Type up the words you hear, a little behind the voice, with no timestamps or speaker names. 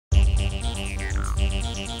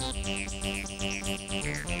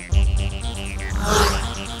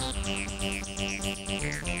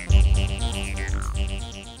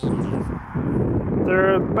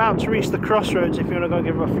about to reach the crossroads if you want to go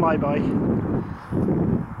give him a flyby.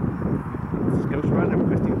 Ghost random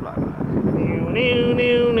requesting flyby.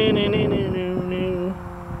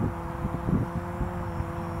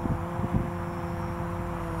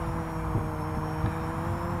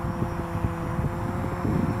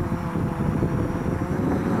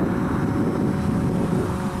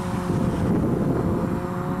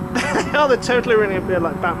 Oh, they're totally running a bit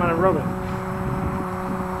like Batman and Robin.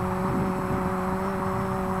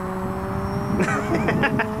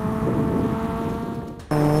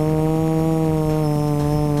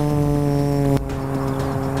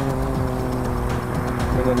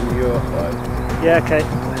 And on your side. Yeah, okay.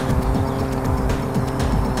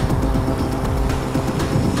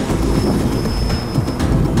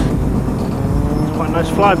 It's quite a nice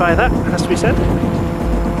flyby, that has to be said.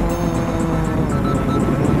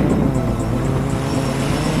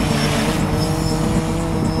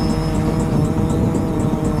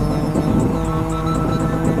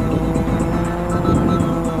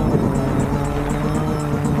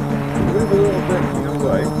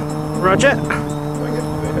 Roger.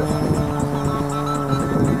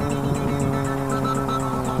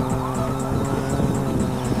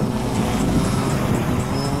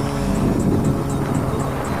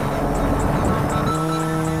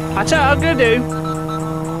 I tell you what I'm going to do.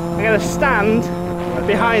 I'm going to stand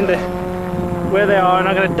behind where they are, and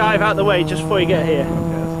I'm going to dive out the way just before you get here. Yeah,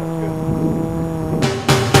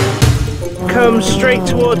 sounds good. Come straight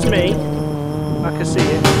towards me. I can see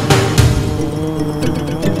it.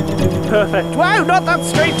 Perfect. Wow, not that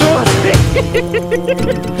straight towards me.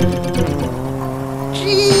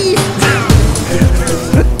 Jeez.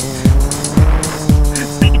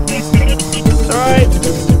 It's alright.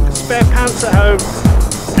 Spare pants at home.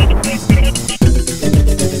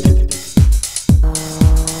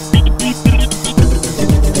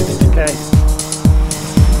 Okay.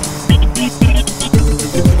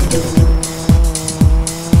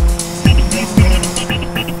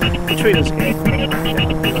 Between us again.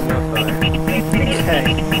 Okay.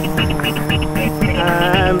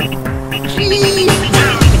 Jeez.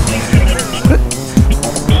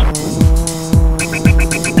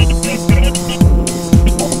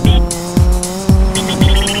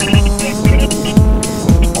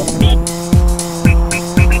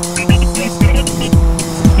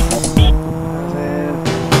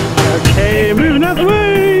 Okay, moving out the way.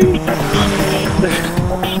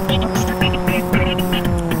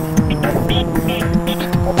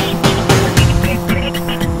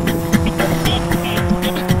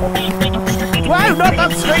 Wow, not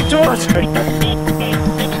that straight towards me.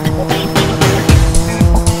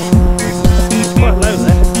 It's quite low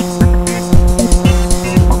there.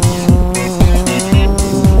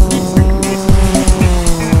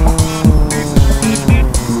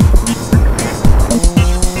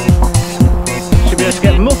 Should be able to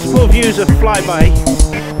get multiple views of Flyby.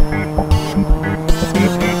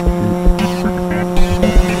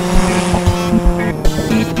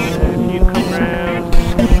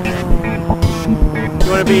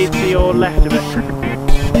 Be to your left of it.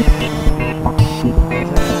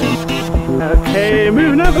 Okay,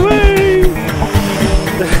 moving out the way.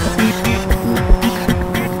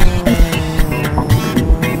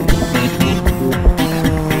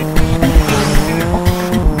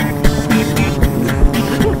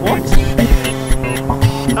 What?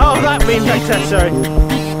 Oh, that means access, sorry.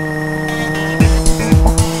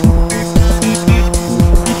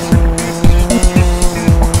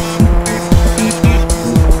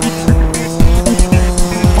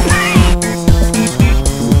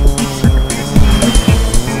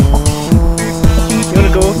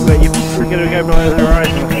 Going to go below the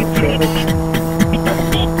horizon, I think, shortly.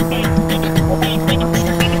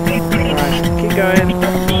 Right, keep going.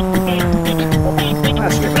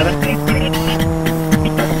 That's a bit better.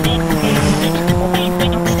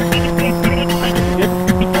 Good.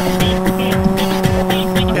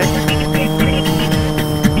 Okay.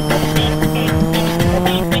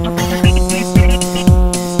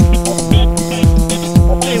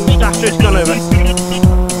 After it's gone over.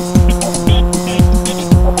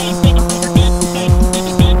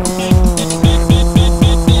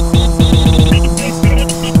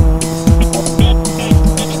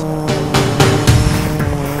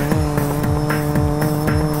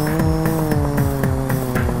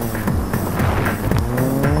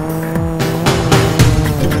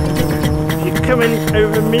 Coming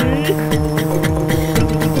over me.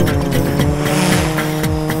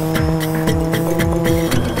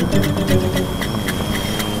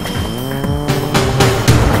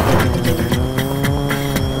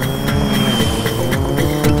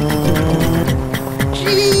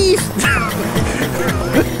 Jeez.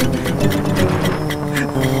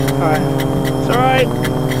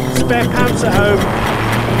 spare pants at home.